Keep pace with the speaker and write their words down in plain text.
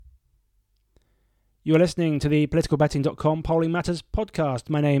You're listening to the politicalbetting.com Polling Matters podcast.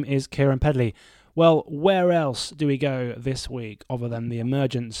 My name is Kieran Pedley. Well, where else do we go this week other than the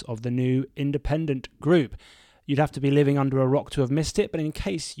emergence of the new independent group? You'd have to be living under a rock to have missed it, but in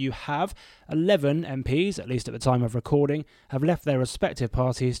case you have, 11 MPs, at least at the time of recording, have left their respective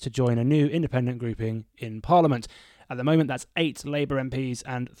parties to join a new independent grouping in Parliament. At the moment, that's 8 Labour MPs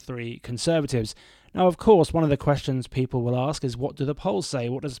and 3 Conservatives. Now, of course, one of the questions people will ask is, what do the polls say?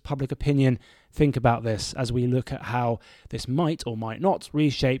 What does public opinion think about this as we look at how this might or might not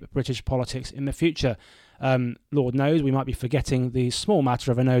reshape British politics in the future? Lord knows we might be forgetting the small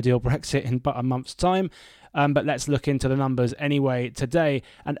matter of a no-deal Brexit in but a month's time, but let's look into the numbers anyway today.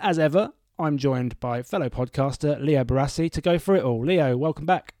 And as ever, I'm joined by fellow podcaster Leo Barassi to go through it all. Leo, welcome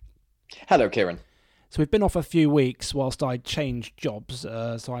back. Hello, Kieran. So we've been off a few weeks whilst I changed jobs,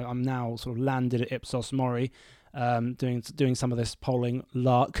 so I'm now sort of landed at Ipsos Mori, doing some of this polling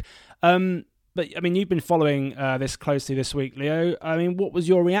lark. But I mean, you've been following this closely this week, Leo. I mean, what was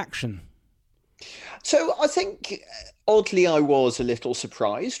your reaction? So I think, oddly, I was a little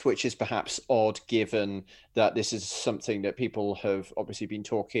surprised, which is perhaps odd given that this is something that people have obviously been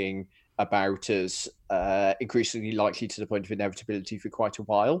talking about as increasingly likely to the point of inevitability for quite a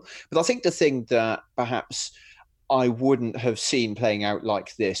while. But I think the thing that perhaps I wouldn't have seen playing out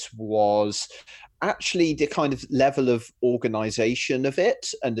like this was actually the kind of level of organization of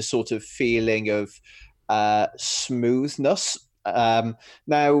it and the sort of feeling of smoothness.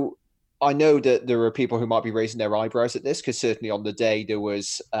 Now, I know that there are people who might be raising their eyebrows at this, because certainly on the day there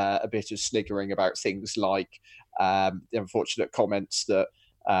was a bit of sniggering about things like the unfortunate comments that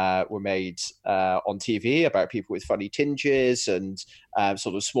were made on TV about people with funny tinges and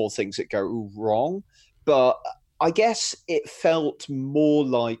sort of small things that go wrong. But I guess it felt more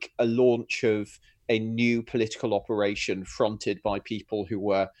like a launch of a new political operation fronted by people who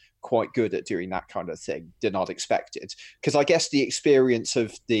were quite good at doing that kind of thing than I'd expected. Because I guess the experience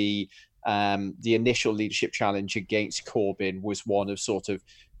of the initial leadership challenge against Corbyn was one of sort of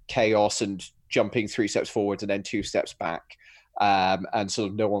chaos and jumping 3 steps forward and then 2 steps back. And sort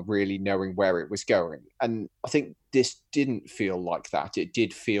of no one really knowing where it was going. And I think this didn't feel like that. It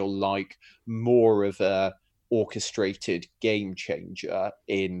did feel like more of a orchestrated game changer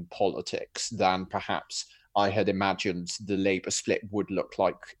in politics than perhaps I had imagined the Labour split would look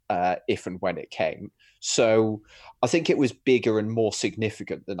like if and when it came. So I think it was bigger and more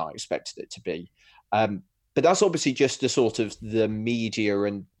significant than I expected it to be. But that's obviously just the sort of the media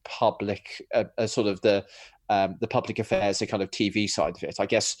and public, sort of the public affairs, the kind of TV side of it. I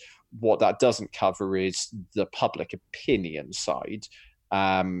guess what that doesn't cover is the public opinion side.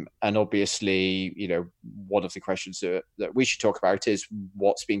 And obviously, you know, one of the questions that we should talk about is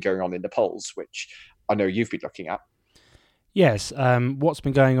what's been going on in the polls, which I know you've been looking at. Yes, what's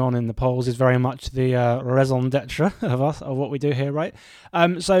been going on in the polls is very much the raison d'etre of what we do here, right?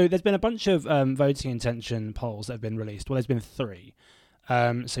 So there's been a bunch of voting intention polls that have been released. Well, there's been 3.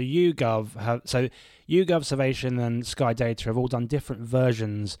 So YouGov, Survation, and Sky Data have all done different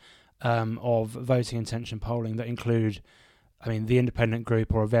versions of voting intention polling that include, I mean, the independent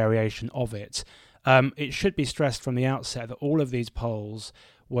group or a variation of it. It should be stressed from the outset that all of these polls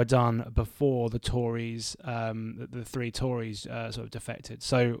were done before the Tories, the 3 Tories sort of defected.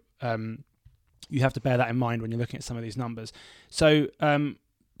 So you have to bear that in mind when you're looking at some of these numbers. So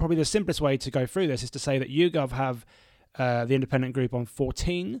probably the simplest way to go through this is to say that YouGov have the independent group on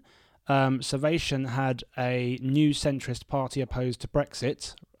 14. Survation had a new centrist party opposed to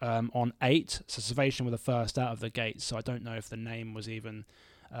Brexit on 8. So Survation were the first out of the gate. So I don't know if the name was even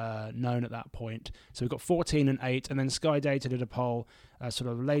known at that point. So we've got 14 and 8. And then Sky Data did a poll sort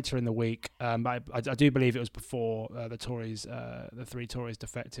of later in the week. But I do believe it was before the 3 Tories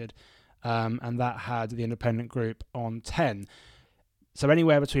defected. And that had the independent group on 10. So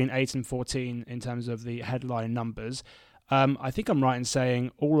anywhere between 8 and 14 in terms of the headline numbers. I think I'm right in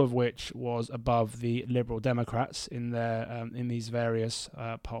saying all of which was above the Liberal Democrats in their in these various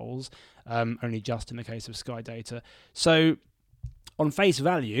polls, only just in the case of Sky Data. So on face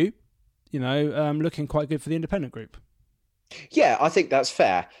value, you know, looking quite good for the independent group. Yeah, I think that's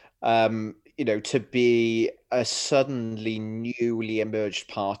fair. You know, to be a suddenly newly emerged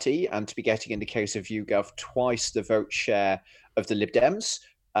party and to be getting, in the case of YouGov, twice the vote share of the Lib Dems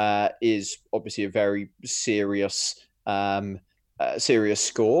is obviously a very serious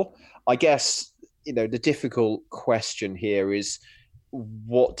score. I guess, you know, the difficult question here is,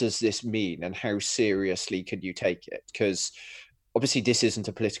 what does this mean and how seriously can you take it? Because obviously this isn't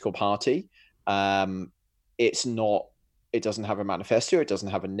a political party. It's not. It doesn't have a manifesto. It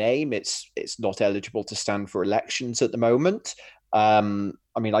doesn't have a name. It's not eligible to stand for elections at the moment. I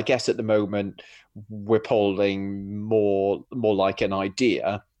mean, I guess at the moment we're polling more like an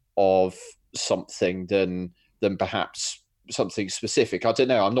idea of something than perhaps something specific. I don't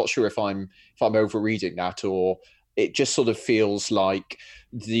know. I'm not sure if I'm overreading that, or it just sort of feels like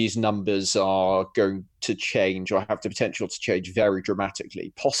these numbers are going to change or have the potential to change very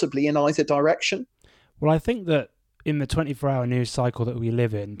dramatically, possibly in either direction. Well, I think that in the 24-hour news cycle that we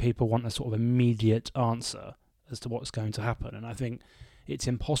live in, people want a sort of immediate answer as to what's going to happen. And I think it's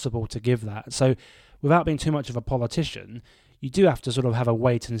impossible to give that. So without being too much of a politician, you do have to sort of have a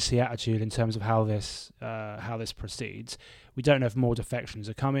wait and see attitude in terms of how this proceeds. We don't know if more defections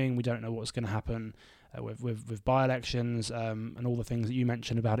are coming. We don't know what's going to happen with by-elections and all the things that you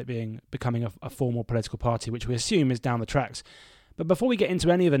mentioned about it becoming a formal political party, which we assume is down the tracks. But before we get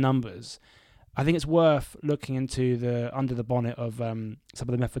into any of the numbers, I think it's worth looking into the under the bonnet of some of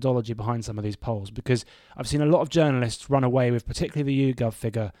the methodology behind some of these polls, because I've seen a lot of journalists run away with particularly the YouGov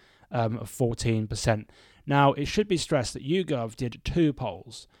figure of 14%. Now, it should be stressed that YouGov did 2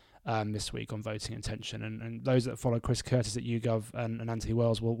 polls this week on voting intention, and those that follow Chris Curtis at YouGov and Anthony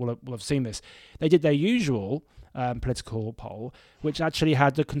Wells will have seen this. They did their usual political poll, which actually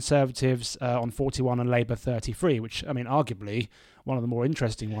had the Conservatives on 41 and Labour 33, which, I mean, arguably one of the more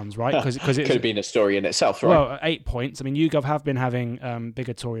interesting ones, right? Because it could have been a story in itself, right? Well, 8 points. I mean, YouGov have been having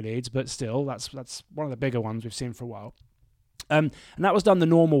bigger Tory leads, but still, that's one of the bigger ones we've seen for a while. And that was done the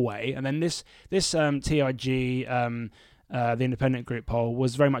normal way. And then this TIG, the independent group poll,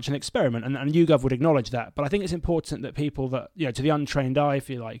 was very much an experiment, and YouGov would acknowledge that. But I think it's important that people that, to the untrained eye, if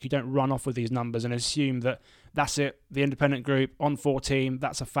you like, you don't run off with these numbers and assume that that's it, the independent group on 14,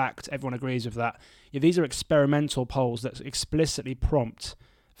 that's a fact, everyone agrees with that. These are experimental polls that explicitly prompt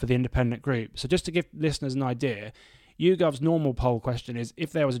for the independent group. So just to give listeners an idea, YouGov's normal poll question is,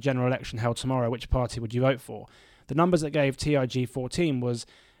 if there was a general election held tomorrow, which party would you vote for? The numbers that gave TIG 14 was,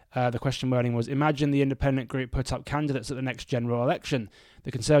 the question wording was, imagine the independent group put up candidates at the next general election.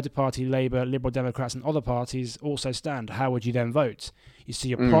 The Conservative Party, Labour, Liberal Democrats and other parties also stand. How would you then vote? You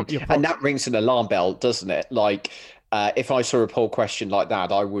see and that rings an alarm bell, doesn't it? Like, if I saw a poll question like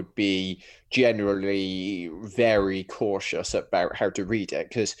that, I would be generally very cautious about how to read it,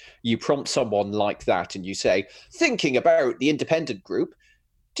 because you prompt someone like that and you say, thinking about the independent group,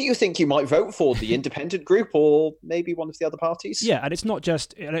 do you think you might vote for the independent group or maybe one of the other parties? Yeah, and it's not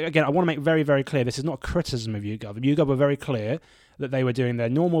just, again, I want to make very, very clear, this is not a criticism of YouGov. YouGov were very clear that they were doing their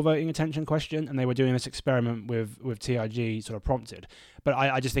normal voting intention question and they were doing this experiment with TIG sort of prompted. But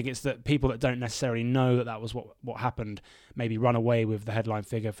I just think it's that people that don't necessarily know that was what happened maybe run away with the headline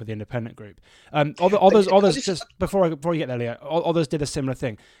figure for the independent group. Others, just before you get there, Leo, others did a similar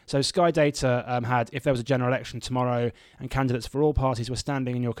thing. So Sky Data had, if there was a general election tomorrow and candidates for all parties were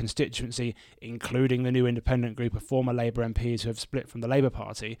standing in your constituency, including the new independent group of former Labour MPs who have split from the Labour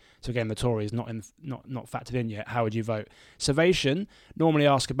Party, so again the Tories not factored in yet, how would you vote? Survation normally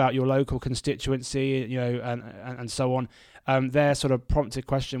ask about your local constituency, and so on. Their sort of prompted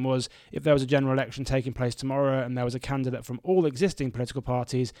question was, if there was a general election taking place tomorrow and there was a candidate from all existing political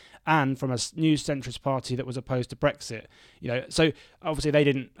parties and from a new centrist party that was opposed to Brexit, so obviously they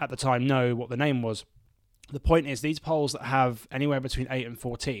didn't at the time know what the name was. The point is, these polls that have anywhere between 8 and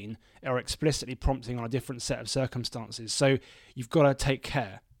 14 are explicitly prompting on a different set of circumstances. So you've got to take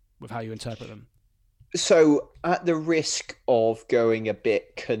care with how you interpret them. So at the risk of going a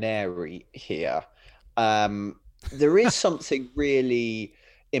bit canary here, there is something really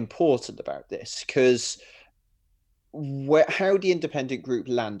important about this, because how the independent group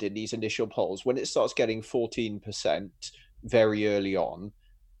land in these initial polls, when it starts getting 14% very early on,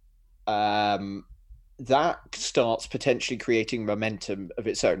 that starts potentially creating momentum of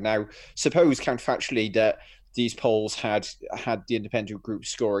its own. Now, suppose counterfactually that these polls had the independent group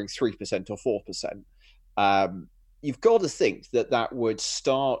scoring 3% or 4%. You've got to think that would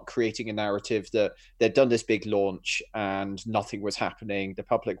start creating a narrative that they'd done this big launch and nothing was happening, the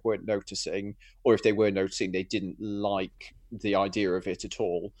public weren't noticing, or if they were noticing, they didn't like the idea of it at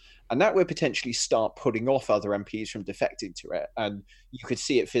all. And that would potentially start putting off other MPs from defecting to it, and you could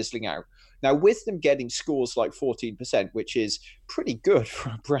see it fizzling out. Now, with them getting scores like 14%, which is pretty good for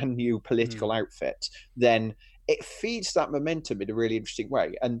a brand new political outfit, then it feeds that momentum in a really interesting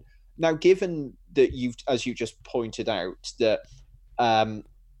way. And now, given that as you just pointed out, that and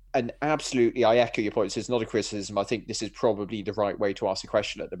absolutely, I echo your points. It's not a criticism. I think this is probably the right way to ask a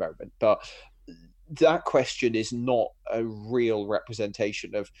question at the moment. But that question is not a real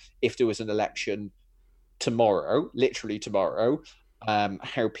representation of if there was an election tomorrow, literally tomorrow,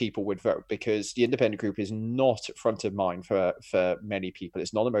 how people would vote, because the independent group is not front of mind for many people.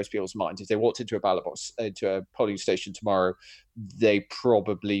 It's not in most people's minds. If they walked into a ballot box, into a polling station tomorrow, they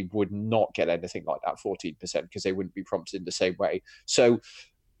probably would not get anything like that 14%, because they wouldn't be prompted in the same way. So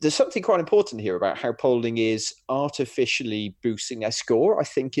there's something quite important here about how polling is artificially boosting their score, I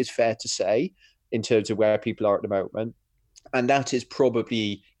think is fair to say, in terms of where people are at the moment. And that is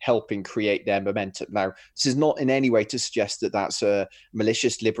probably helping create their momentum. Now, this is not in any way to suggest that that's a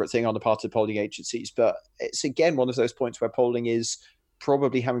malicious, deliberate thing on the part of polling agencies, but it's, again, one of those points where polling is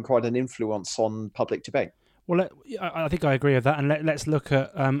probably having quite an influence on public debate. Well, I think I agree with that. And let's look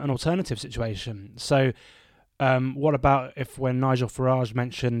at an alternative situation. So what about if when Nigel Farage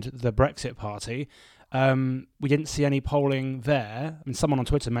mentioned the Brexit Party, we didn't see any polling there? I mean, someone on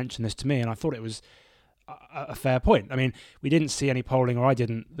Twitter mentioned this to me, and I thought it was a fair point. I mean, we didn't see any polling, or I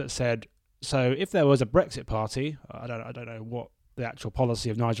didn't, that said, so if there was a Brexit Party, I don't know what the actual policy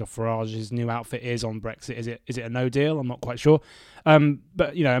of Nigel Farage's new outfit is on Brexit. Is it a no deal? I'm not quite sure.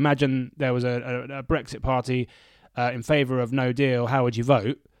 But imagine there was a Brexit Party in favour of no deal. How would you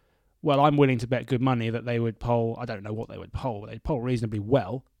vote? Well, I'm willing to bet good money that they would poll. I don't know what they would poll, but they'd poll reasonably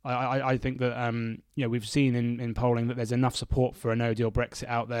well. I think that we've seen in polling that there's enough support for a no deal Brexit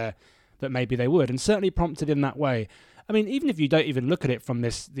out there that maybe they would, and certainly prompted in that way. I mean, even if you don't even look at it from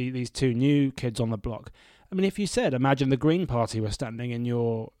these two new kids on the block, I mean, if you said, imagine the Green Party were standing in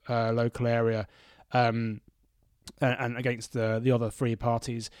your local area and against the other three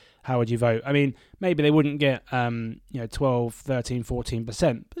parties, how would you vote? I mean, maybe they wouldn't get 12, 13,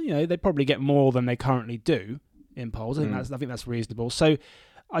 14%, but they'd probably get more than they currently do in polls. I think that's reasonable. So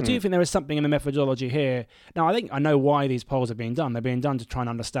I do think there is something in the methodology here. Now, I know why these polls are being done. They're being done to try and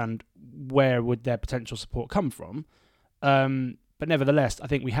understand where would their potential support come from. But nevertheless, I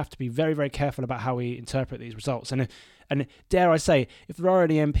think we have to be very, very careful about how we interpret these results. And dare I say, if there are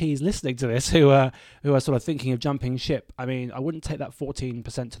any MPs listening to this who are sort of thinking of jumping ship, I mean, I wouldn't take that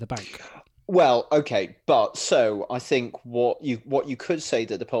 14% to the bank. Well, okay, but so I think what you could say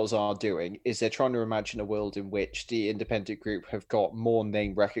that the polls are doing is they're trying to imagine a world in which the independent group have got more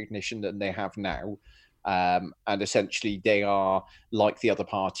name recognition than they have now, and essentially they are, like the other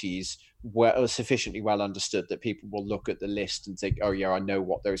parties, sufficiently well understood that people will look at the list and think, oh yeah, I know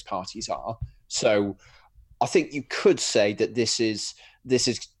what those parties are. So I think you could say that this is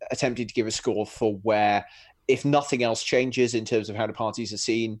attempting to give a score for where, if nothing else changes in terms of how the parties are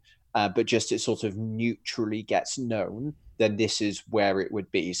seen, but just it sort of neutrally gets known, then this is where it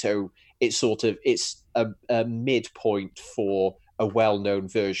would be. So it's a midpoint for a well-known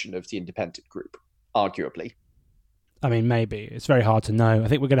version of the independent group, arguably. I mean, maybe. It's very hard to know. I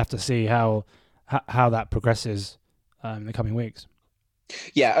think we're going to have to see how that progresses in the coming weeks.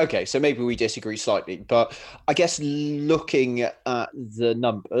 Yeah, okay, so maybe we disagree slightly, but I guess looking at the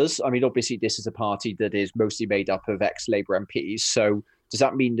numbers, I mean, obviously this is a party that is mostly made up of ex-Labour MPs, so does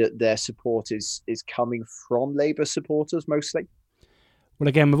that mean that their support is coming from Labour supporters mostly? Well,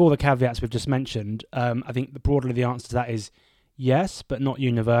 again, with all the caveats we've just mentioned, I think broadly the answer to that is yes, but not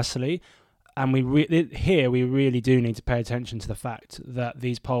universally. And we really do need to pay attention to the fact that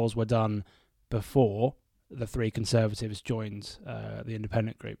these polls were done before the three Conservatives joined the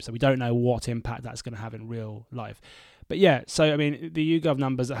independent group. So we don't know what impact that's going to have in real life. But yeah, so I mean, the YouGov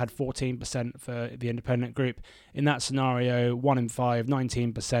numbers that had 14% for the independent group, in that scenario, 1 in 5,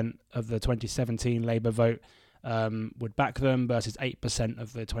 19% of the 2017 Labour vote would back them versus 8%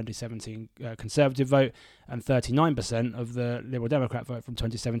 of the 2017 Conservative vote and 39% of the Liberal Democrat vote from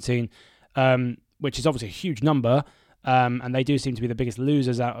 2017, which is obviously a huge number. And they do seem to be the biggest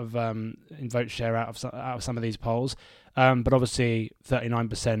losers out of in vote share out of some of these polls, but obviously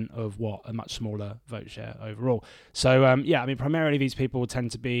 39% of a much smaller vote share overall. So I mean, primarily these people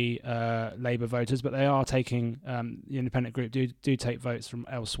tend to be Labour voters, but they are taking the independent group do take votes from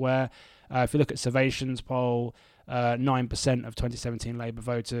elsewhere. If you look at Survation's poll, 9% of 2017 Labour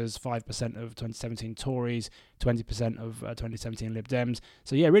voters, 5% of 2017 Tories, 20% of 2017 Lib Dems.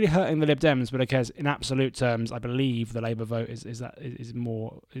 So yeah, really hurting the Lib Dems. But because in absolute terms, I believe the Labour vote is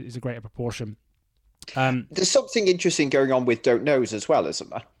a greater proportion. There's something interesting going on with don't knows as well, isn't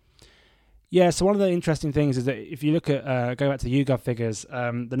there? Yeah, so one of the interesting things is that if you look at go back to the YouGov figures,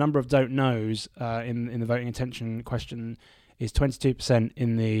 the number of don't knows in the voting intention question is 22%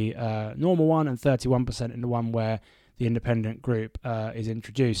 in the normal one and 31% in the one where the independent group is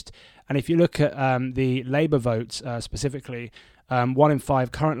introduced. And if you look at the Labour votes specifically, 1 in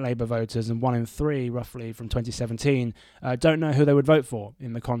 5 current Labour voters and 1 in 3 roughly from 2017 don't know who they would vote for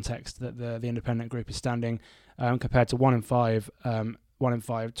in the context that the independent group is standing, compared to 1 in 5 1 in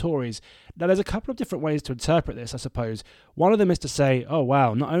 5 Tories. Now, there's a couple of different ways to interpret this, I suppose. One of them is to say, oh,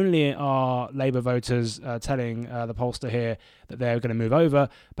 wow, not only are Labour voters telling the pollster here that they're going to move over,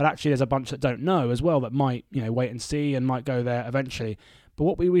 but actually there's a bunch that don't know as well that might, wait and see and might go there eventually. But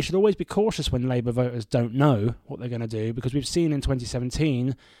what we should always be cautious when Labour voters don't know what they're going to do, because we've seen in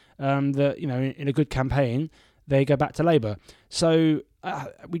 2017 that, in a good campaign, they go back to Labour. So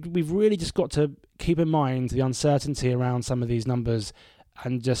we've really just got to keep in mind the uncertainty around some of these numbers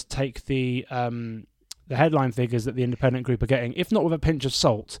and just take the headline figures that the independent group are getting, if not with a pinch of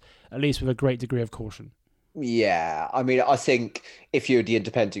salt, at least with a great degree of caution. Yeah, I mean, I think if you're the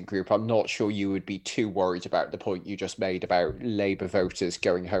independent group, I'm not sure you would be too worried about the point you just made about Labour voters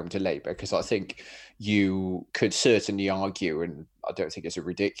going home to Labour, because I think you could certainly argue, and I don't think it's a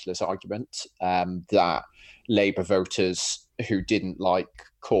ridiculous argument, that Labour voters who didn't like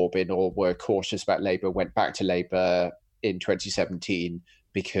Corbyn or were cautious about Labour went back to Labour in 2017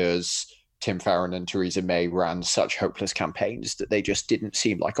 because Tim Farron and Theresa May ran such hopeless campaigns that they just didn't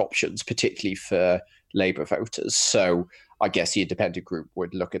seem like options, particularly for Labour voters. So I guess the independent group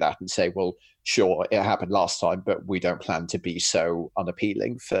would look at that and say, well, sure, it happened last time, but we don't plan to be so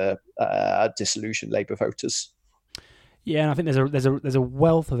unappealing for disillusioned Labour voters. Yeah, and I think there's a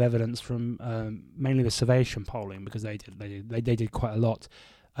wealth of evidence from mainly the Survation polling, because they did quite a lot,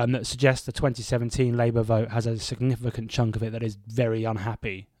 that suggests the 2017 Labour vote has a significant chunk of it that is very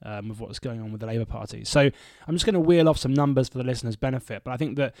unhappy with what's going on with the Labour Party. So I'm just going to wheel off some numbers for the listeners' benefit, but I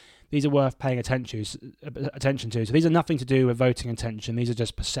think that these are worth paying attention to. So these are nothing to do with voting intention. These are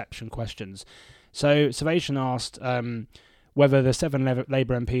just perception questions. So Survation asked whether the 7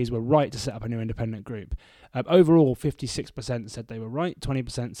 Labour MPs were right to set up a new independent group. Overall, 56% said they were right,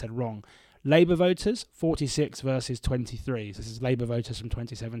 20% said wrong. Labour voters, 46 versus 23. So this is Labour voters from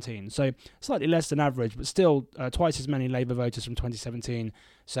 2017. So slightly less than average, but still twice as many Labour voters from 2017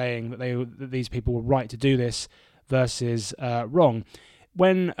 saying that these people were right to do this versus wrong.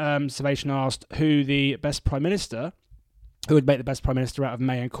 When Survation asked who the best Prime Minister, who would make the best Prime Minister out of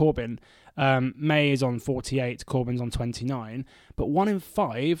May and Corbyn, May is on 48, Corbyn's on 29. But 1 in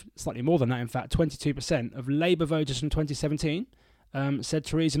 5, slightly more than that in fact, 22% of Labour voters from 2017 said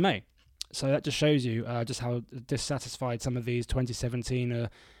Theresa May. So that just shows you just how dissatisfied some of these 2017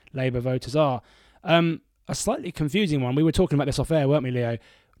 Labour voters are. A slightly confusing one, we were talking about this off air, weren't we, Leo?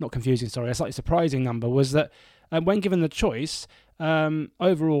 Not confusing, sorry. A slightly surprising number was that when given the choice,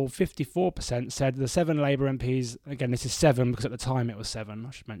 overall 54% said the 7 Labour MPs, again this is 7 because at the time it was 7,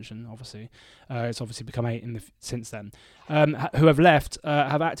 I should mention, obviously. It's obviously become 8 since then. Who have left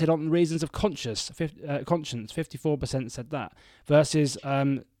have acted on reasons of conscience, 54% said that, versus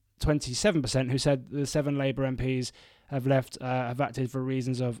 27% who said the 7 Labour MPs have left, have acted for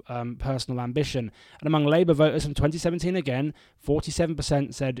reasons of personal ambition. And among Labour voters from 2017 again,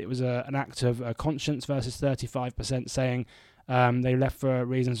 47% said it was an act of conscience versus 35% saying they left for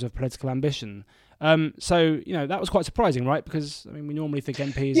reasons of political ambition. So, that was quite surprising, right? Because, we normally think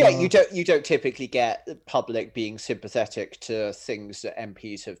MPs you don't typically get the public being sympathetic to things that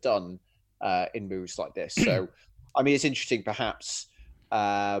MPs have done in moves like this. So, it's interesting, perhaps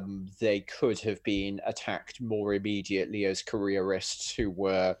they could have been attacked more immediately as careerists who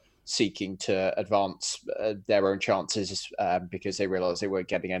were seeking to advance their own chances because they realised they weren't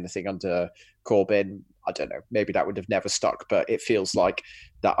getting anything under Corbyn. I don't know, maybe that would have never stuck, but it feels like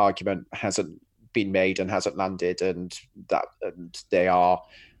that argument hasn't been made and hasn't landed, and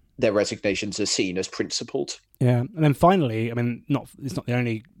their resignations are seen as principled. Yeah, and then finally, it's not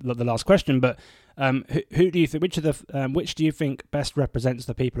the last question, but who do you think? Which do you think best represents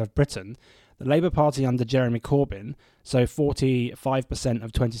the people of Britain? The Labour Party under Jeremy Corbyn. So 45%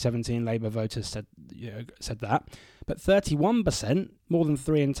 of 2017 Labour voters said that, but 31%, more than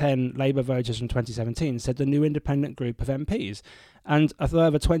 3 in 10 Labour voters from 2017 said the new independent group of MPs, and a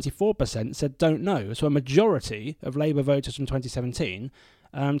further 24% said don't know. So a majority of Labour voters from 2017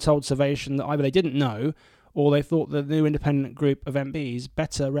 told Survation that either they didn't know or they thought the new independent group of MPs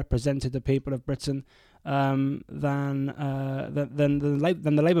better represented the people of Britain than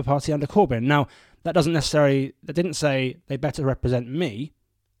the Labour Party under Corbyn. Now, that didn't say they better represent me,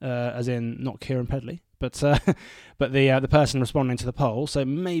 as in not Kieran Pedley, but the person responding to the poll. So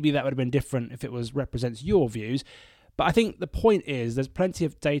maybe that would have been different if it was represents your views. But I think the point is there's plenty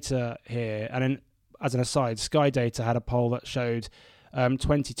of data here, and as an aside, Sky Data had a poll that showed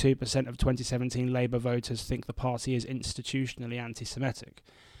 22% of 2017 Labour voters think the party is institutionally anti-Semitic.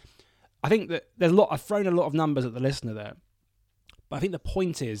 I think that I've thrown a lot of numbers at the listener there, but I think the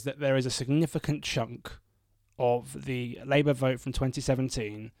point is that there is a significant chunk of the Labour vote from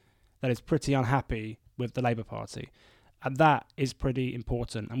 2017 that is pretty unhappy with the Labour Party. And that is pretty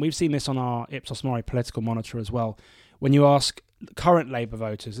important. And we've seen this on our Ipsos Mori political monitor as well. When you ask current Labour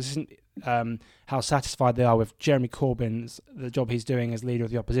voters, this isn't how satisfied they are with Jeremy Corbyn's, the job he's doing as leader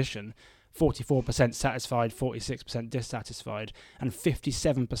of the opposition. 44% satisfied, 46% dissatisfied, and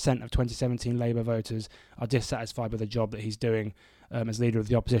 57% of 2017 Labour voters are dissatisfied with the job that he's doing as leader of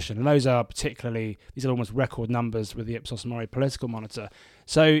the opposition. And these are almost record numbers with the Ipsos Mori political monitor.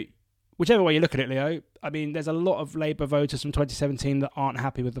 So whichever way you look at it, Leo, I mean, there's a lot of Labour voters from 2017 that aren't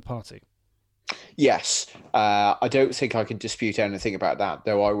happy with the party. Yes, I don't think I can dispute anything about that,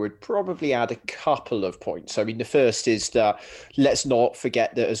 though I would probably add a couple of points. I mean, the first is that let's not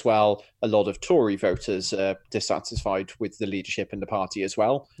forget that as well, a lot of Tory voters are dissatisfied with the leadership in the party as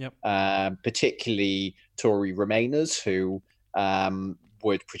well, particularly Tory Remainers who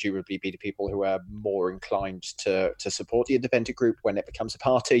would presumably be the people who are more inclined to support the independent group when it becomes a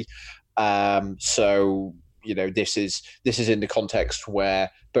party. So, you know, this is in the context where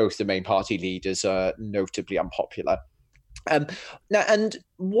both the main party leaders are notably unpopular. Now, and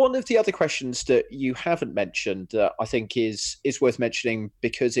one of the other questions that you haven't mentioned that I think is worth mentioning,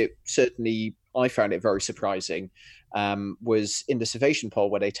 because it certainly I found it very surprising, was in the Survation poll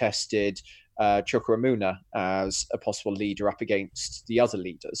where they tested Chuka Umunna as a possible leader up against the other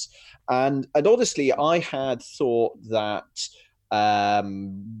leaders. And honestly, I had thought that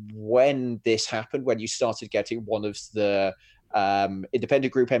when this happened, when you started getting one of the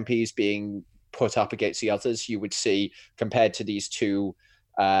independent group MPs being put up against the others, you would see, compared to these two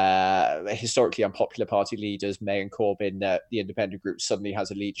historically unpopular party leaders, May and Corbyn, the independent group suddenly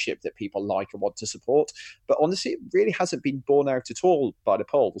has a leadership that people like and want to support. But honestly, it really hasn't been borne out at all by the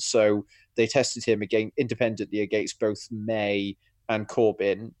polls. So they tested him independently against both May and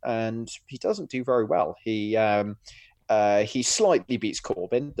Corbyn, and he doesn't do very well. He slightly beats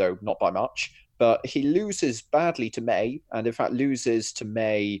Corbyn, though not by much, but he loses badly to May, and in fact loses to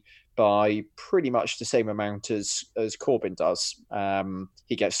May by pretty much the same amount as Corbyn does.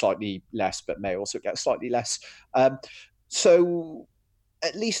 He gets slightly less, but May also gets slightly less. So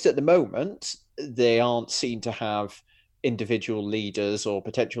at least at the moment, they aren't seen to have individual leaders or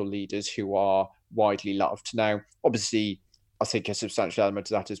potential leaders who are widely loved. Now, obviously, I think a substantial element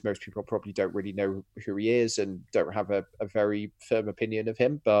of that is most people probably don't really know who he is and don't have a very firm opinion of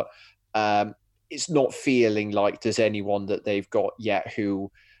him. But it's not feeling like there's anyone that they've got yet who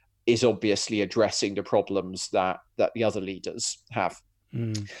is obviously addressing the problems that the other leaders have.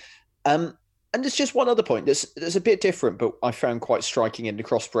 And there's just one other point that's a bit different, but I found quite striking in the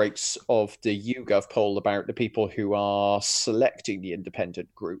cross breaks of the YouGov poll about the people who are selecting the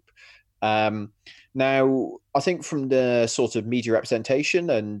independent group. Now, I think from the sort of media representation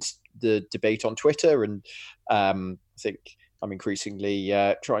and the debate on Twitter, and I think I'm increasingly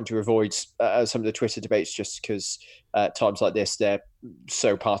trying to avoid some of the Twitter debates just because times like this, they're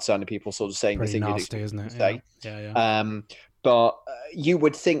so partisan and people sort of saying pretty the thing nasty, isn't it? Say. Yeah. But you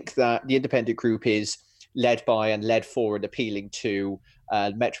would think that the independent group is led by and led for and appealing to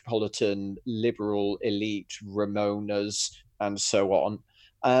metropolitan liberal elite, Remoaners, and so on.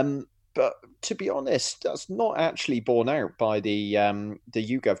 But to be honest, that's not actually borne out by the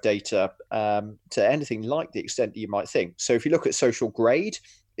YouGov data to anything like the extent that you might think. So if you look at social grade,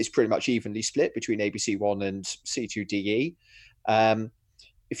 it's pretty much evenly split between ABC1 and C2DE.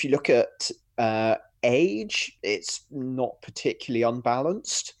 If you look at age, it's not particularly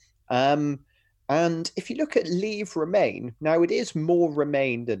unbalanced. And if you look at Leave Remain, now it is more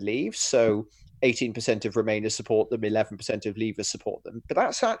Remain than Leave, so 18% of Remainers support them, 11% of Leavers support them. But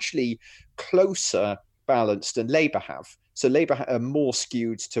that's actually closer balanced than Labour have. So Labour are more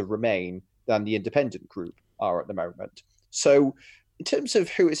skewed to Remain than the independent group are at the moment. So in terms of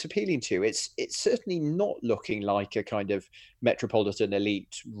who it's appealing to, it's certainly not looking like a kind of metropolitan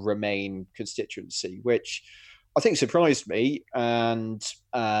elite Remain constituency, which I think surprised me. And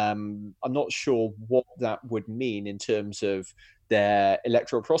I'm not sure what that would mean in terms of their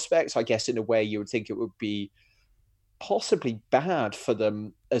electoral prospects. I guess in a way you would think it would be possibly bad for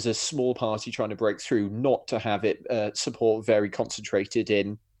them as a small party trying to break through, not to have it support very concentrated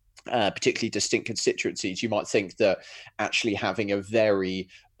in particularly distinct constituencies. You might think that actually having a very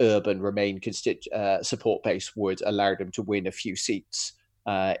urban Remain support base would allow them to win a few seats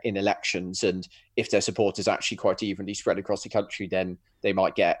in elections. And if their support is actually quite evenly spread across the country, then they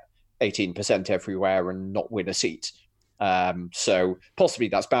might get 18% everywhere and not win a seat. So possibly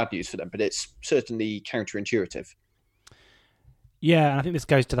that's bad news for them, but it's certainly counterintuitive. Yeah, and I think this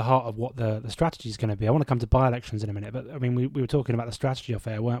goes to the heart of what the strategy is going to be. I want to come to by-elections in a minute, but I mean, we were talking about the strategy off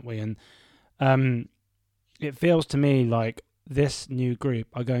air, weren't we? And it feels to me like this new group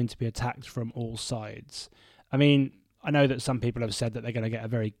are going to be attacked from all sides. I mean, I know that some people have said that they're going to get a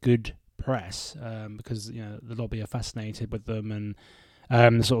very good press because the lobby are fascinated with them,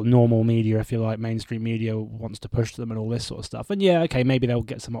 and the sort of normal media, if you like, mainstream media wants to push them and all this sort of stuff. And yeah, okay, maybe they'll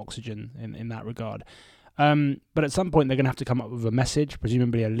get some oxygen in that regard. But at some point, they're going to have to come up with a message,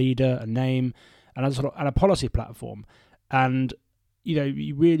 presumably a leader, a name, and a policy platform. And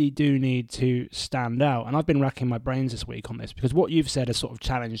you really do need to stand out. And I've been racking my brains this week on this because what you've said has sort of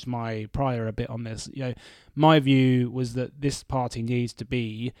challenged my prior a bit on this. My view was that this party needs to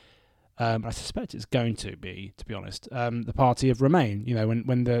be, I suspect it's going to be honest, the party of Remain.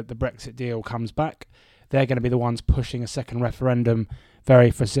 When the Brexit deal comes back, they're going to be the ones pushing a second referendum very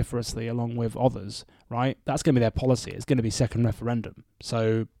vociferously along with others, right? That's going to be their policy. It's going to be second referendum.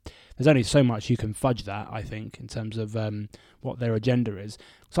 So there's only so much you can fudge that, I think, in terms of what their agenda is.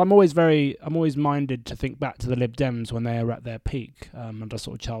 So I'm always minded to think back to the Lib Dems when they were at their peak under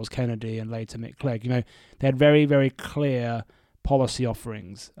sort of Charles Kennedy and later Nick Clegg. They had very, very clear policy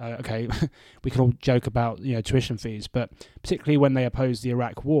offerings. Okay, we can all joke about tuition fees, but particularly when they opposed the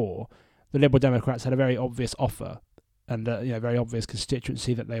Iraq War, the Liberal Democrats had a very obvious offer and very obvious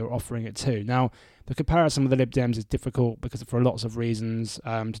constituency that they were offering it to. Now, the comparison with the Lib Dems is difficult because for lots of reasons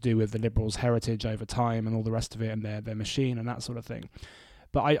to do with the Liberals' heritage over time and all the rest of it and their machine and that sort of thing.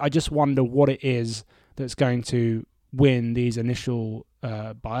 But I just wonder what it is that's going to win these initial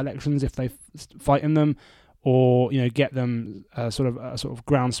by-elections if they fight in them, or get them a sort of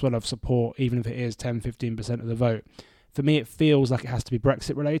groundswell of support, even if it is 10-15% of the vote. For me, it feels like it has to be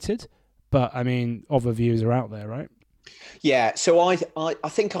Brexit related, but I mean, other views are out there, right? Yeah, so I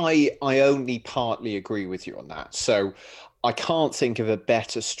think I only partly agree with you on that. So I can't think of a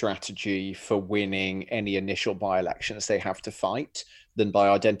better strategy for winning any initial by-elections they have to fight than by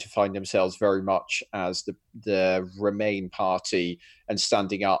identifying themselves very much as the Remain party and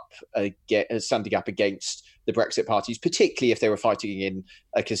standing up against the Brexit parties, particularly if they were fighting in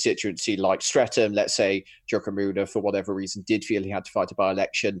a constituency like Streatham. Let's say Joe Cremona, for whatever reason, did feel he had to fight a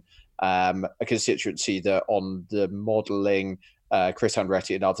by-election. A constituency that on the modelling, Chris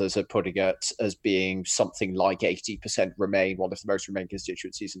Andretti and others are putting it as being something like 80% Remain, one of the most Remain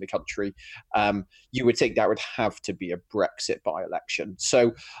constituencies in the country. You would think that would have to be a Brexit by-election.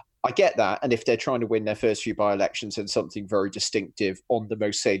 So I get that. And if they're trying to win their first few by-elections, and something very distinctive on the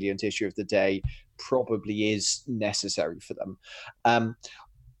most salient issue of the day probably is necessary for them.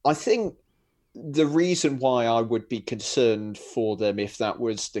 I think the reason why I would be concerned for them if that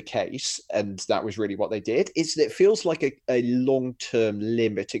was the case, and that was really what they did, is that it feels like a long-term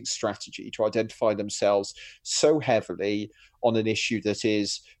limiting strategy to identify themselves so heavily on an issue that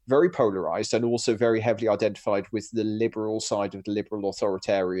is very polarized and also very heavily identified with the liberal side of the liberal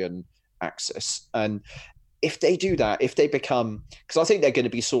authoritarian axis. And if they do that, if they become, because I think they're going to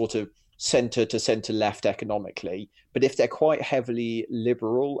be sort of centre to centre left economically, but if they're quite heavily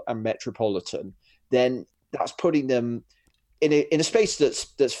liberal and metropolitan, then that's putting them in a space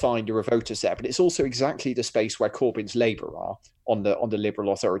that's fine. There are voters there, but it's also exactly the space where Corbyn's Labour are on the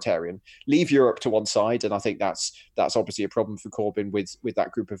liberal authoritarian. Leave Europe to one side, and I think that's obviously a problem for Corbyn with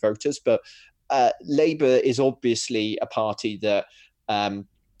that group of voters. But Labour is obviously a party that.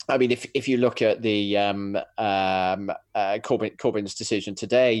 I mean, if you look at the Corbyn's decision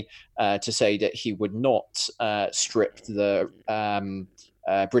today to say that he would not strip the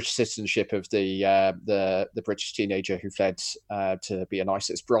British citizenship of the British teenager who fled to be an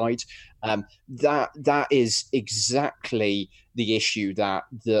ISIS bride, that is exactly the issue that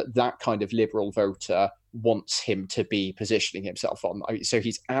that kind of liberal voter wants him to be positioning himself on. I mean, so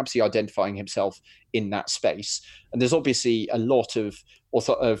he's absolutely identifying himself in that space. And there's obviously a lot of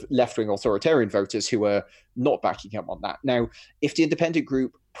left-wing authoritarian voters who are not backing him on that. Now, if the independent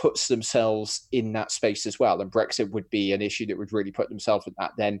group puts themselves in that space as well, and Brexit would be an issue that would really put themselves in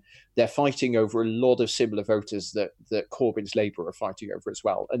that, then they're fighting over a lot of similar voters that Corbyn's Labour are fighting over as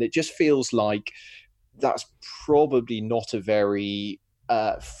well. And it just feels like that's probably not a very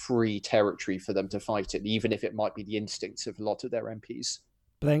free territory for them to fight in, even if it might be the instincts of a lot of their MPs.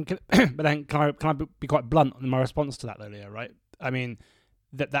 But then can I be quite blunt in my response to that, though, Leo, right? I mean,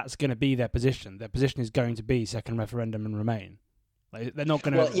 that's going to be their position. Their position is going to be second referendum and Remain. Like, they're not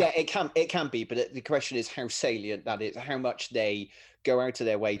going to. Well, yeah, it can be, but the question is how salient that is, how much they go out of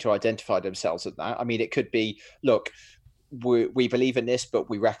their way to identify themselves at that. I mean, it could be, look, we believe in this, but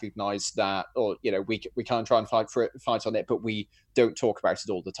we recognise that, or we can't try and fight on it, but we don't talk about it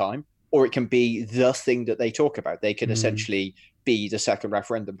all the time. Or it can be the thing that they talk about. They can essentially be the second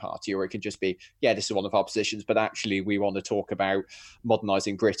referendum party, or it can just be, yeah, this is one of our positions, but actually we want to talk about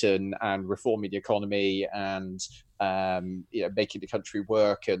modernising Britain and reforming the economy and making the country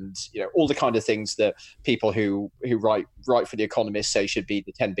work, and all the kind of things that people who write for The Economist say should be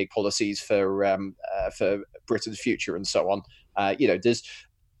the 10 big policies for Britain's future and so on. There's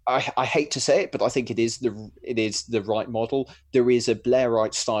I hate to say it, but I think it is the right model. There is a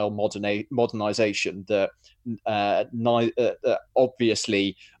Blairite style modernization that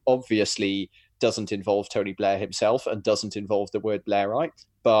obviously doesn't involve Tony Blair himself and doesn't involve the word Blairite,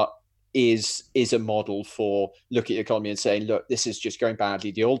 but is a model for looking at the economy and saying, look, this is just going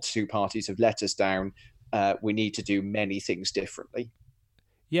badly. The old two parties have let us down. We need to do many things differently.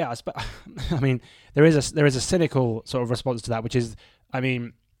 Yeah, I mean, there is a cynical sort of response to that, which is, I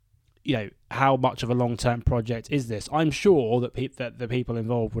mean, how much of a long-term project is this? I'm sure that the people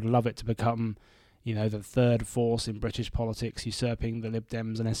involved would love it to become, the third force in British politics, usurping the Lib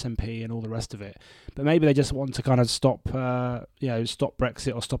Dems and SNP and all the rest of it. But maybe they just want to kind of stop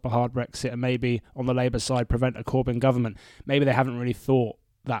Brexit or stop a hard Brexit, and maybe on the Labour side prevent a Corbyn government. Maybe they haven't really thought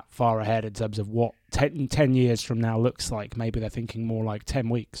that far ahead in terms of what 10 years from now looks like. Maybe they're thinking more like 10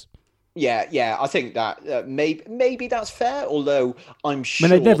 weeks. Yeah, I think that maybe that's fair, although I'm sure...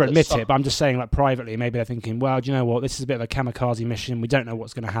 I mean, they'd never admit it, but I'm just saying, like, privately, maybe they're thinking, well, do you know what, this is a bit of a kamikaze mission, we don't know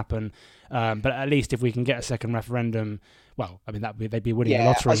what's going to happen, but at least if we can get a second referendum, well, I mean, they'd be winning the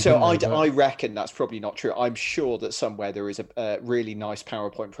lottery. So I reckon that's probably not true. I'm sure that somewhere there is a really nice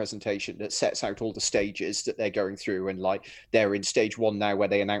PowerPoint presentation that sets out all the stages that they're going through, and like they're in stage 1 now where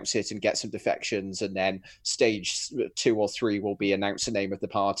they announce it and get some defections, and then stage 2 or 3 will be announce the name of the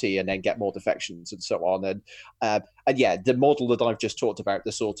party and then get more defections and so on. And yeah, the model that I've just talked about,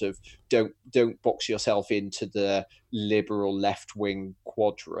 the sort of don't box yourself into the liberal left-wing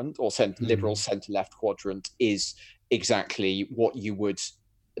quadrant or liberal centre-left quadrant, is exactly what you would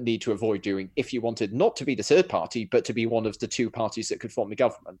need to avoid doing if you wanted not to be the third party, but to be one of the two parties that could form the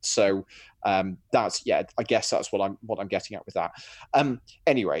government. So I guess that's what I'm getting at with that.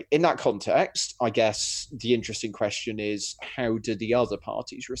 Anyway, in that context, I guess the interesting question is, how do the other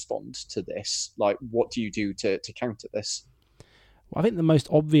parties respond to this? Like, what do you do to counter this? Well, I think the most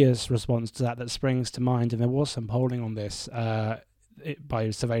obvious response to that springs to mind, and there was some polling on this by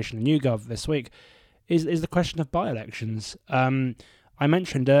Salvation and YouGov this week, is the question of by-elections. I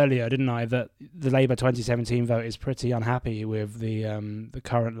mentioned earlier, didn't I, that the Labour 2017 vote is pretty unhappy with the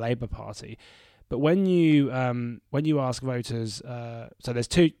current Labour Party. But when you ask voters, so there's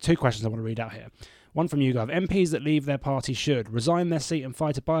two questions I want to read out here. One from YouGov: MPs that leave their party should resign their seat and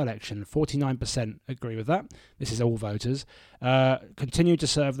fight a by-election. 49% agree with that. This is all voters. Continue to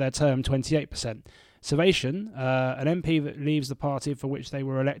serve their term. 28%. Salvation: an MP that leaves the party for which they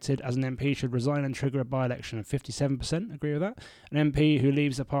were elected as an MP should resign and trigger a by-election. 57% agree with that. An MP who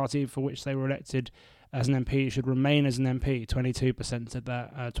leaves the party for which they were elected as an MP should remain as an MP. 22% said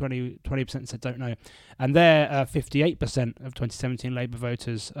that. 20% said don't know. And there, 58% of 2017 Labour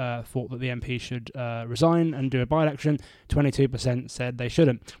voters thought that the MP should resign and do a by-election. 22% said they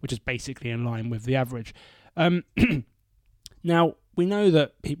shouldn't, which is basically in line with the average. Now, we know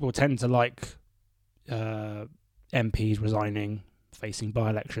that people tend to like MPs resigning, facing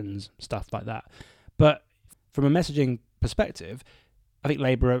by-elections, stuff like that. But from a messaging perspective, I think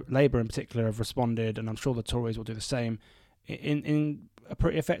Labour in particular have responded, and I'm sure the Tories will do the same, in a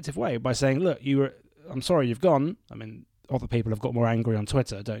pretty effective way by saying, look, I'm sorry you've gone. I mean, other people have got more angry on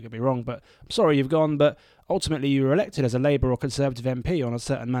Twitter, don't get me wrong, but I'm sorry you've gone, but ultimately you were elected as a Labour or Conservative MP on a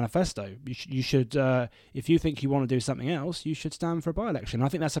certain manifesto. You should, if you think you want to do something else, you should stand for a by-election. I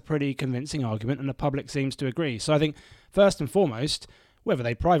think that's a pretty convincing argument, and the public seems to agree. So I think, first and foremost, whether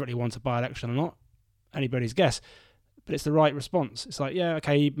they privately want a by-election or not, anybody's guess. But it's the right response. It's like, yeah,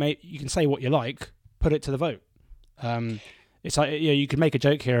 okay, mate, you can say what you like, put it to the vote. It's like, yeah, you could make a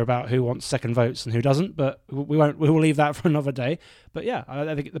joke here about who wants second votes and who doesn't, but we won't. We will leave that for another day. But yeah,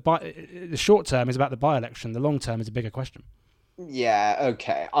 I think the short term is about the by-election. The long term is a bigger question. Yeah,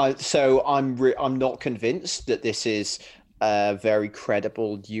 okay. I'm not convinced that this is a very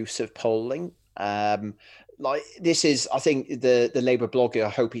credible use of polling. This is, I think the Labour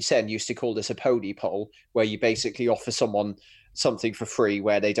blogger Hopi Sen used to call this a pony poll, where you basically offer someone something for free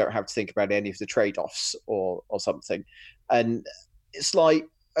where they don't have to think about any of the trade-offs or something. And it's like,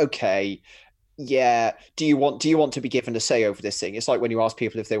 okay, yeah, do you want to be given a say over this thing? It's like when you ask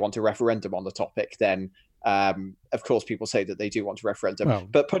people if they want a referendum on the topic, then Of course, people say that they do want a referendum, Well,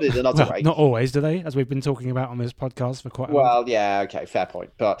 but put it another way. Not always, do they? As we've been talking about on this podcast for quite a while. Well, yeah, okay, fair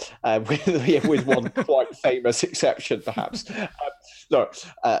point. But with one quite famous exception, perhaps. Look,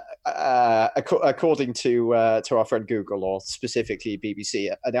 according to our friend Google, or specifically BBC,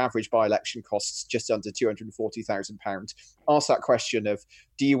 an average by-election costs just under £240,000. Ask that question of,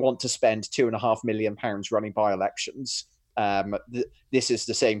 do you want to spend £2.5 million running by-elections? This is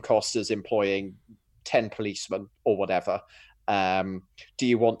the same cost as employing 10 policemen or whatever. Do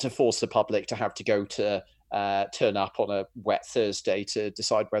you want to force the public to have to go to turn up on a wet Thursday to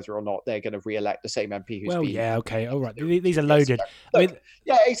decide whether or not they're going to re-elect the same MP who's been... Yeah, okay, all right. These are loaded.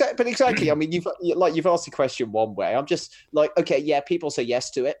 Yeah, exactly. I mean, you've asked the question one way. I'm just like, okay, yeah, people say yes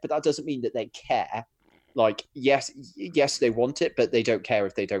to it, but that doesn't mean that they care. Like, yes, they want it, but they don't care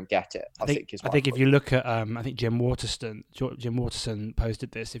if they don't get it. I think if you look at, I think Jim Waterston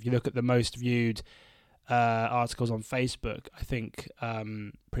posted this. If you look at the most viewed articles on Facebook, I think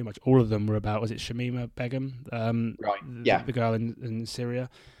pretty much all of them were about, was it Shamima Begum? Right. The girl in Syria.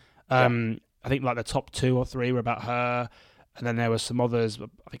 I think like the top 2 or 3 were about her. And then there were some others,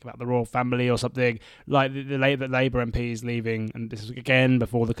 I think about the royal family or something, like the Labour MPs leaving, and this was again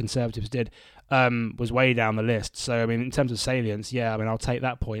before the Conservatives did, was way down the list. So, I mean, in terms of salience, yeah, I mean, I'll take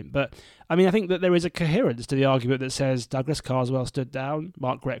that point. But, I mean, I think that there is a coherence to the argument that says Douglas Carswell stood down,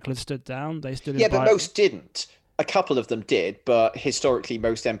 Mark Reckler stood down, they stood in. Yeah, but most didn't. A couple of them did, but historically,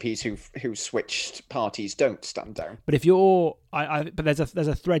 most MPs who switched parties don't stand down. But if you're, but there's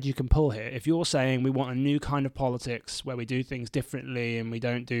a thread you can pull here. If you're saying we want a new kind of politics where we do things differently and we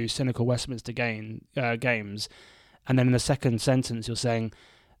don't do cynical Westminster games, and then in the second sentence you're saying,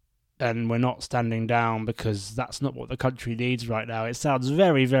 and we're not standing down because that's not what the country needs right now. It sounds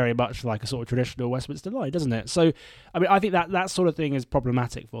very, very much like a sort of traditional Westminster lie, doesn't it? So, I mean, I think that sort of thing is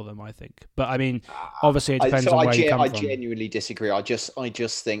problematic for them, I think. But, I mean, obviously it depends on where you come from. I genuinely disagree. I just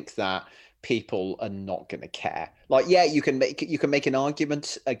think that people are not going to care. Like, yeah, you can make an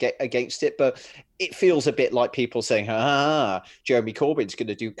argument against it, but it feels a bit like people saying, Jeremy Corbyn's going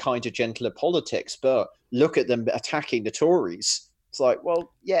to do kind of gentler politics, but look at them attacking the Tories. It's like,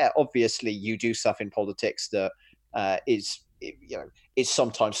 well, yeah, obviously you do stuff in politics that is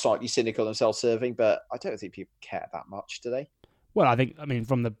sometimes slightly cynical and self-serving, but I don't think people care that much, do they? Well, I mean,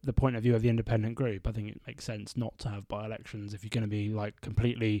 from the point of view of the independent group, I think it makes sense not to have by-elections if you're going to be like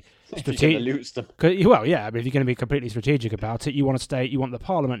completely strategic. You're going to lose them. Well, yeah, but if you're going to be completely strategic about it, you want the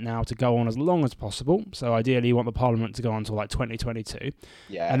Parliament now to go on as long as possible. So ideally, you want the Parliament to go on until like 2022.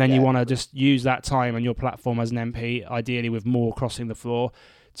 Yeah. And then you want to just use that time and your platform as an MP, ideally with more crossing the floor,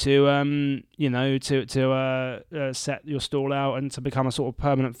 to set your stall out and to become a sort of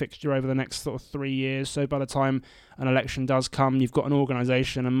permanent fixture over the next sort of 3 years. So by the time an election does come, you've got an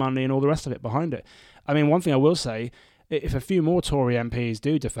organisation and money and all the rest of it behind it. I mean, one thing I will say, if a few more Tory MPs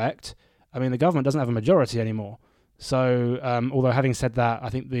do defect, I mean, the government doesn't have a majority anymore. So, although having said that, I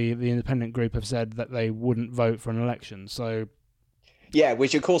think the independent group have said that they wouldn't vote for an election. So. Yeah,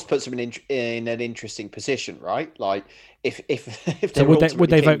 which of course puts them in an interesting position, right? Like, if so would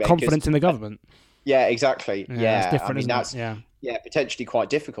they vote confidence in the government? Yeah, exactly. Yeah, it's different, that's potentially quite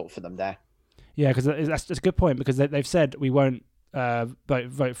difficult for them there. Yeah, because that's a good point, because they've said we won't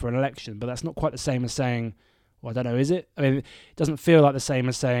vote for an election, but that's not quite the same as saying, well, I don't know, is it? I mean, it doesn't feel like the same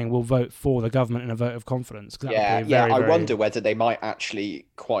as saying we'll vote for the government in a vote of confidence. I wonder whether they might actually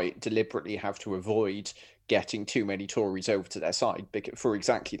quite deliberately have to avoid getting too many Tories over to their side for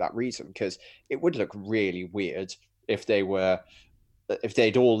exactly that reason, because it would look really weird if they'd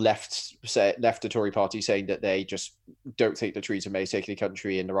all left the Tory party saying that they just don't think that Theresa May is taking the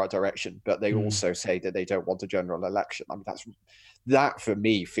country in the right direction, but they also say that they don't want a general election. I mean, that for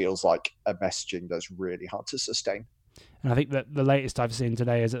me feels like a messaging that's really hard to sustain. And I think that the latest I've seen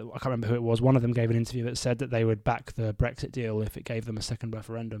today is, I can't remember who it was, one of them gave an interview that said that they would back the Brexit deal if it gave them a second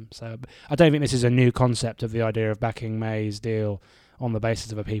referendum. So I don't think this is a new concept of the idea of backing May's deal on the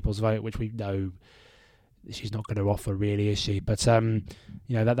basis of a people's vote, which we know she's not going to offer, really, is she? But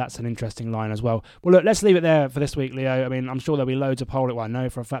that's an interesting line as well. Well, look, let's leave it there for this week, Leo. I mean, I'm sure there'll be loads of polling. Well, I know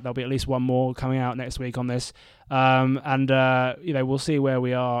for a fact there'll be at least one more coming out next week on this, we'll see where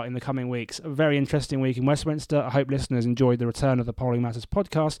we are in the coming weeks. A very interesting week in Westminster. I hope listeners enjoyed the return of the Polling Matters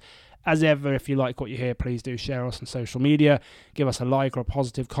podcast. As ever, if you like what you hear, please do share us on social media. Give us a like or a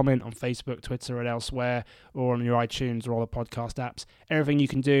positive comment on Facebook, Twitter, and elsewhere, or on your iTunes or all the podcast apps. Everything you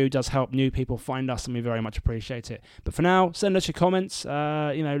can do does help new people find us, and we very much appreciate it. But for now, send us your comments.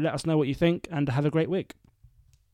 Let us know what you think, and have a great week.